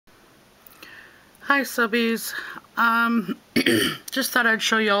Hi subbies. Just thought I'd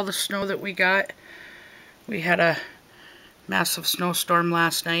show you all the snow that we got. We had a massive snowstorm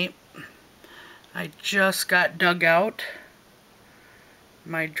last night. I just got dug out.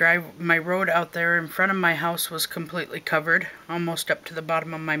 My road out there in front of my house was completely covered, almost up to the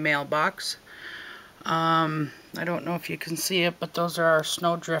bottom of my mailbox. I don't know if you can see it, but those are our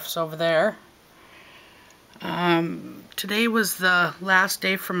snow drifts over there. Today was the last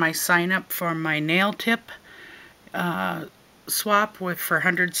day for my sign up for my nail tip swap for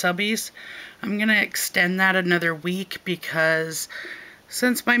 100 subbies. I'm gonna extend that another week because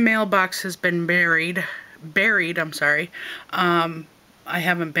since my mailbox has been buried, I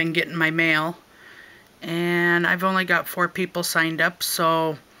haven't been getting my mail, and I've only got 4 people signed up,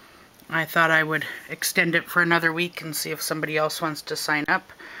 so I thought I would extend it for another week and see if somebody else wants to sign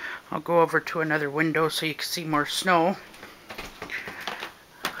up. I'll go over to another window so you can see more snow.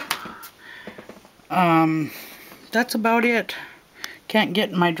 That's about it. Can't get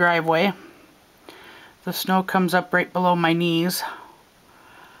in my driveway. The snow comes up right below my knees.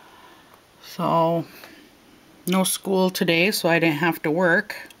 So, no school today, so I didn't have to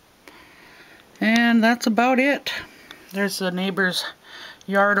work. And that's about it. There's the neighbor's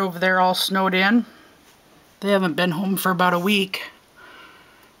yard over there all snowed in. They haven't been home for about a week.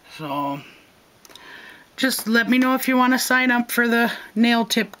 So, just let me know if you want to sign up for the nail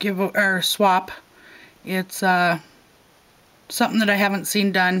tip swap. It's something that I haven't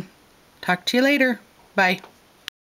seen done. Talk to you later. Bye.